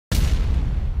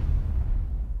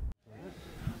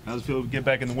How's it feel to get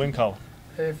back in the win column?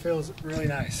 It feels really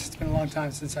nice. It's been a long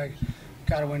time since I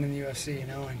got a win in the UFC, you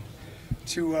know, and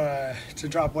to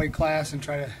drop weight class and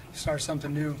try to start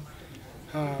something new,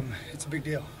 it's a big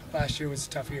deal. Last year was a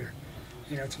tough year.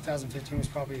 You know, 2015 was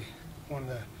probably one of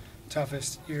the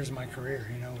toughest years of my career,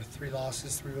 you know, with 3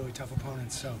 losses, 3 really tough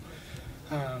opponents. So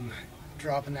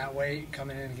dropping that weight,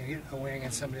 coming in and getting a win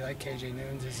against somebody like KJ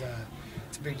Noons it's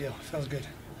a big deal. It feels good.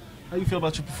 How do you feel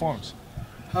about your performance?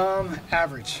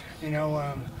 Average. You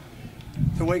know,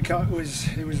 the weight cut was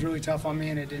really tough on me,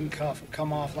 and it didn't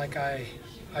come off like I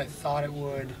thought it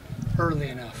would early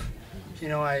enough. You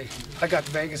know, I got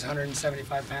to Vegas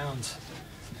 175 pounds,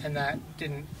 and that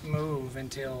didn't move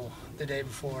until the day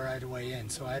before I had to weigh in.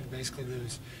 So I had to basically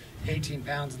lose 18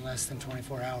 pounds in less than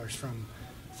 24 hours from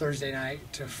Thursday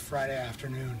night to Friday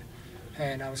afternoon.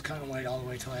 And I was cutting weight all the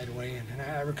way till I had to weigh in. And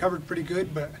I recovered pretty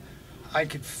good, but I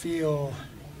could feel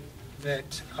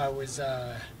that I was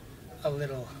a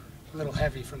little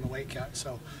heavy from the weight cut.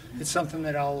 So it's something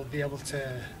that I'll be able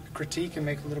to critique and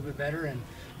make a little bit better, and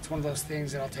it's one of those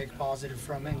things that I'll take positive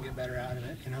from it and get better out of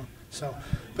it, you know. So,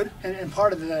 and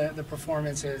part of the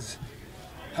performance is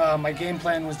my game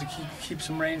plan was to keep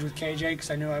some range with KJ,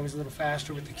 because I knew I was a little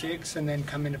faster with the kicks and then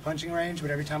come into punching range. But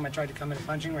every time I tried to come into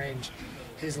punching range,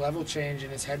 his level change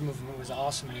and his head movement was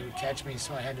awesome, and he would catch me.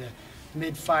 So I had to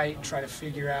mid-fight try to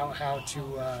figure out how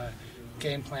to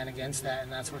game plan against that,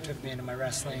 and that's what took me into my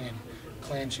wrestling and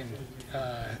clinch and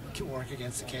work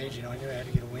against the cage. You know, I knew I had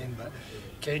to get a win, but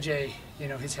KJ, you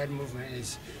know, his head movement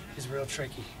is real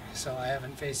tricky. So I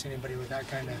haven't faced anybody with that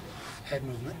kind of head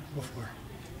movement before.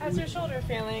 How's your shoulder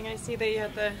feeling? I see that you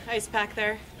had the ice pack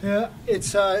there. Yeah,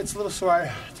 it's a little sore. I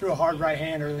threw a hard right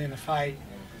hand early in the fight,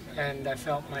 and I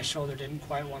felt my shoulder didn't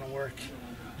quite want to work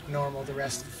normal the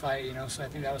rest of the fight, you know, so I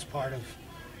think that was part of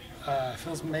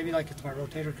feels maybe like it's my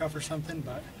rotator cuff or something,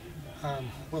 but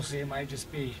we'll see. It might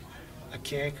just be a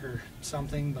kick or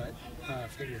something, but I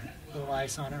figured a little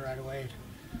ice on it right away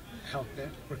to help it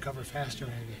recover faster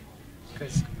maybe,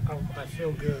 because I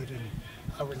feel good and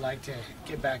I would like to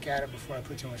get back at it before I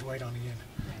put too much weight on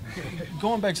again.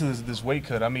 Going back to this weight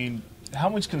cut, I mean, how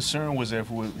much concern was there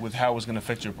with how it was going to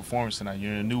affect your performance tonight?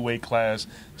 You're in a new weight class,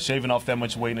 shaving off that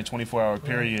much weight in a 24-hour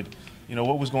period. You know,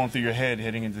 what was going through your head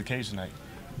heading into the cage tonight?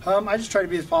 I just tried to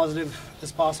be as positive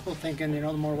as possible, thinking, you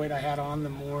know, the more weight I had on, the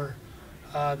more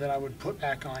that I would put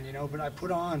back on, you know. But I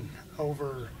put on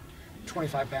over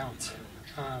 25 pounds.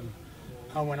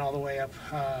 I went all the way up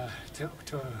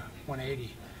to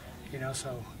 180, you know.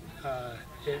 So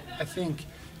I think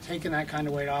taking that kind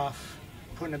of weight off,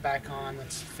 putting it back on,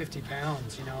 that's 50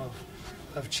 pounds, you know,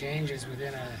 of changes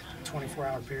within a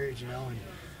 24-hour period, you know.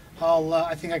 And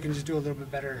I think I can just do a little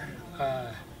bit better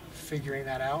figuring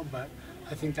that out, but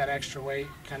I think that extra weight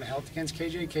kind of helped against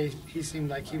KJ. He seemed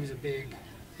like he was a big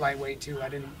lightweight too. I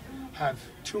didn't have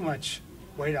too much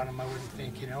weight on him, I wouldn't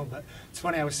think, you know. But it's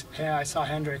funny, I saw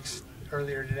Hendricks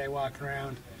earlier today walking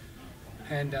around,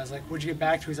 and I was like, "What'd you get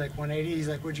back to?" He's like, 180. He's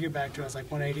like, "What'd you get back to?" I was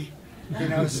like, 180. You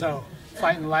know, so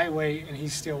fighting lightweight and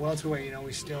he's still welterweight, you know,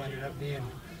 we still ended up being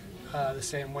the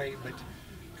same weight. But like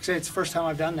I say, it's the first time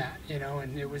I've done that, you know,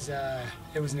 and it was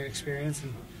an experience,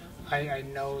 and I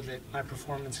know that my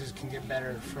performances can get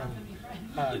better from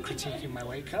critiquing my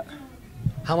weight cut.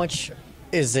 How much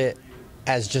is it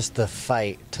as just the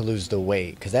fight to lose the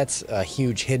weight? Because that's a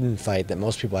huge hidden fight that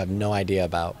most people have no idea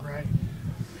about. Right.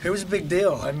 It was a big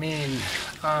deal. I mean,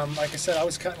 like I said, I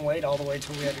was cutting weight all the way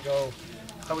till we had to go.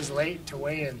 I was late to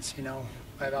weigh-ins, you know,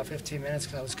 by about 15 minutes,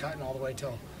 because I was cutting all the way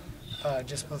till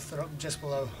just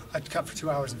below. I cut for 2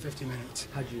 hours and 50 minutes.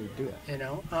 How'd you do it? You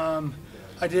know,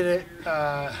 I did it,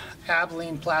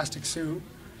 Abilene plastic suit,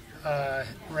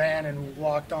 ran and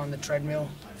walked on the treadmill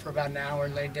for about an hour,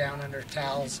 laid down under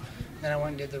towels, and then I went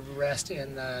and did the rest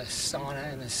in the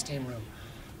sauna and the steam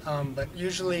room. But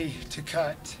usually to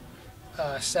cut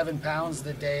 7 pounds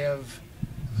the day of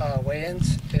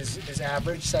weigh-ins is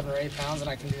average, 7 or 8 pounds, and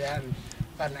I can do that in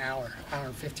about an hour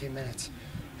and 15 minutes.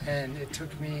 And it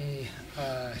took me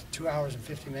 2 hours and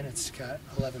 50 minutes to cut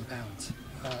 11 pounds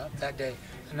that day.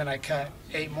 And then I cut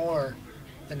 8 more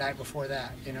the night before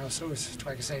that, you know, so it was,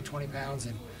 like I say, 20 pounds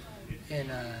in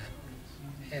a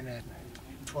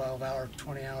 12-hour,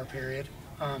 20-hour period.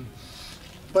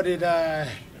 But the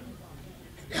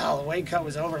weight cut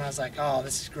was over, and I was like, oh,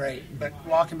 this is great. But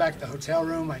walking back to the hotel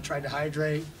room, I tried to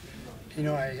hydrate. You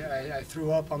know, I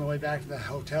threw up on the way back to the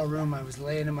hotel room. I was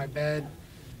laying in my bed,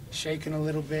 shaking a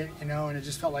little bit, you know, and it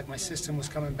just felt like my system was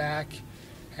coming back,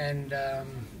 and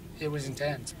it was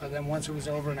intense. But then once it was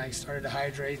over and I started to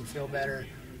hydrate and feel better,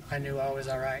 I knew I was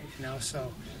all right, you know.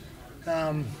 So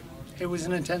it was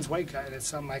an intense weight cut. It's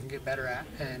something I can get better at,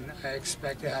 and I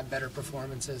expect to have better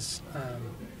performances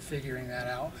figuring that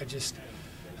out. I just,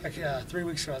 3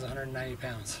 weeks ago I was 190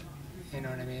 pounds. You know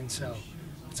what I mean? So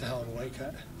it's a hell of a weight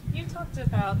cut. You talked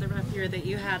about the rough year that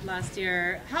you had last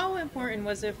year. How important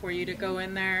was it for you to go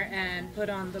in there and put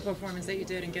on the performance that you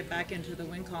did and get back into the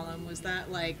win column? Was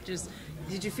that like just,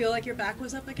 did you feel like your back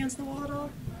was up against the wall at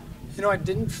all? You know, I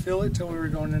didn't feel it till we were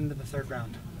going into the third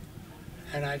round.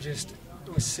 And I just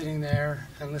was sitting there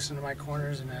and listening to my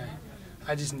corners, and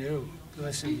I just knew,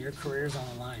 listen, your career's on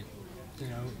the line. You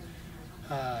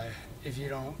know, if you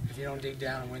don't dig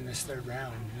down and win this third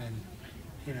round, then,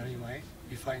 you know, you might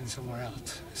be fighting somewhere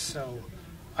else. So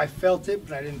I felt it,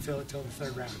 but I didn't feel it till the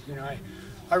third round. You know,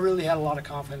 I really had a lot of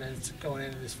confidence going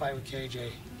into this fight with KJ.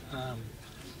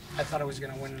 I thought I was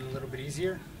going to win it a little bit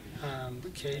easier,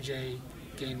 but KJ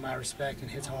gained my respect and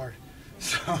hits hard.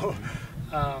 So,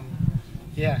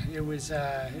 yeah, it was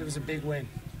a big win,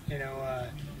 you know,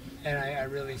 and I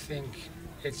really think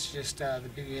it's just the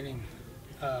beginning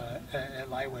at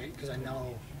lightweight, because I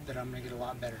know that I'm going to get a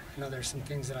lot better. I know there's some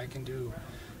things that I can do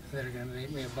that are going to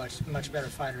make me a much better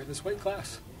fighter at this weight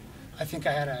class. I think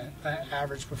I had an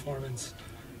average performance,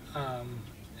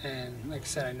 and like I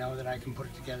said, I know that I can put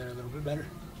it together a little bit better.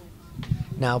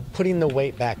 Now, putting the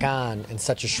weight back on in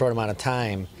such a short amount of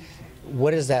time,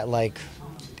 what is that like?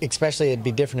 Especially, it'd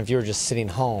be different if you were just sitting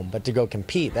home, but to go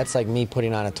compete, that's like me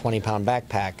putting on a 20-pound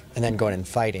backpack and then going and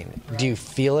fighting. Right. Do you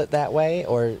feel it that way,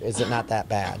 or is it not that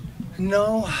bad?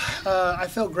 No, I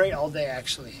felt great all day,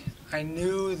 actually. I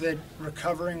knew that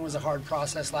recovering was a hard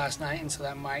process last night, and so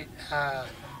that might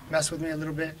mess with me a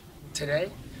little bit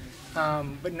today.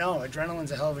 But no,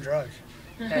 adrenaline's a hell of a drug,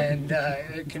 and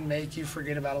it can make you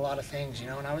forget about a lot of things, you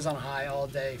know. And I was on a high all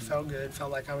day, felt good,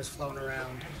 felt like I was floating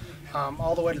around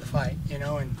all the way to the fight, you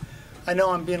know. And I know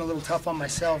I'm being a little tough on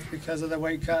myself because of the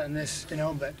weight cut and this, you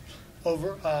know, but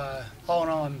all in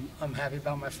all, I'm happy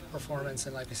about my performance,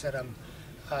 and like I said, I'm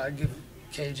give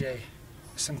KJ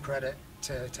some credit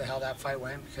to how that fight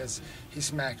went, because he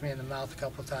smacked me in the mouth a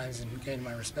couple of times and gained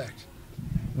my respect.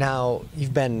 Now,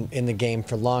 you've been in the game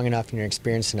for long enough and you're an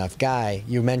experienced enough guy.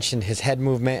 You mentioned his head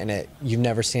movement, and you've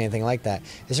never seen anything like that.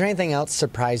 Is there anything else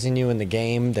surprising you in the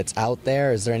game that's out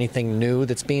there? Is there anything new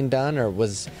that's being done, or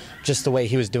was just the way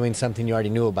he was doing something you already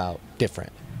knew about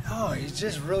different? Oh, he's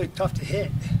just really tough to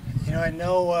hit. You know, I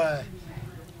know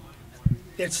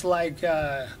it's like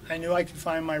I knew I could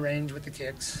find my range with the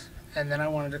kicks, and then I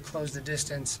wanted to close the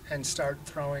distance and start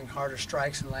throwing harder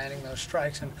strikes and landing those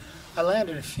strikes. And I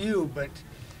landed a few, but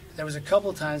there was a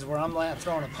couple times where I'm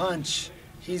throwing a punch,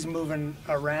 he's moving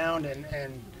around and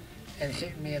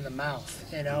hitting me in the mouth,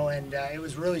 you know, and it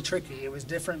was really tricky. It was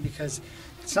different because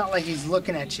it's not like he's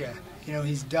looking at you, you know,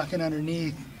 he's ducking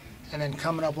underneath and then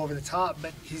coming up over the top,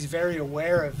 but he's very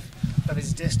aware of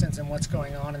his distance and what's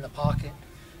going on in the pocket.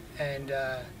 And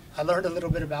I learned a little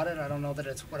bit about it. I don't know that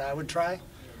it's what I would try,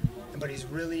 but he's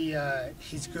really,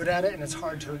 he's good at it, and it's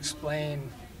hard to explain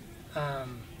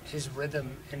his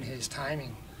rhythm and his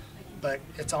timing. But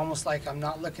it's almost like I'm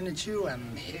not looking at you,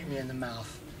 I'm hitting you in the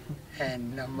mouth,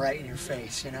 and I'm right in your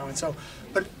face, you know. And so,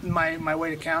 but my way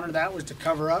to counter that was to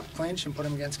cover up, clinch, and put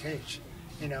him against cage,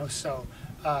 you know. So,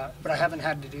 but I haven't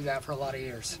had to do that for a lot of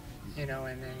years, you know.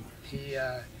 And then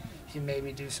he made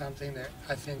me do something that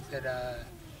I think that,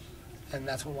 and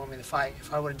that's what won me the fight.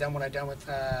 If I would have done what I done with,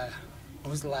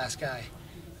 what was the last guy?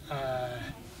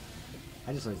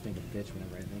 I just always think of Fitch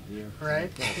whenever I think of you.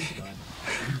 Right?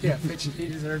 Yeah, Fitch, he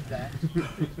deserved that.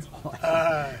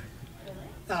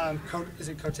 Is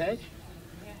it Cote?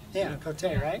 Yeah, Cote,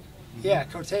 right? Yeah,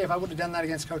 Cote, if I would have done that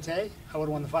against Cote, I would have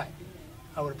won the fight.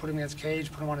 I would have put him against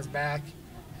cage, put him on his back,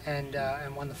 and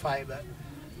won the fight.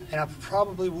 And I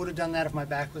probably would have done that if my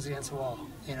back was against the wall,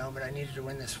 you know, but I needed to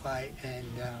win this fight, and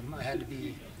I had to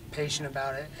be patient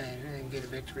about it and get a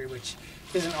victory, which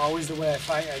isn't always the way I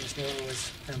fight. I just knew it was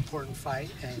an important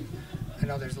fight, and I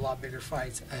know there's a lot bigger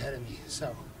fights ahead of me,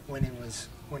 so winning was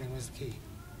the key.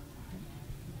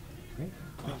 Great.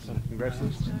 Awesome.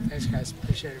 Congratulations. Thanks, guys.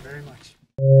 Appreciate it very much.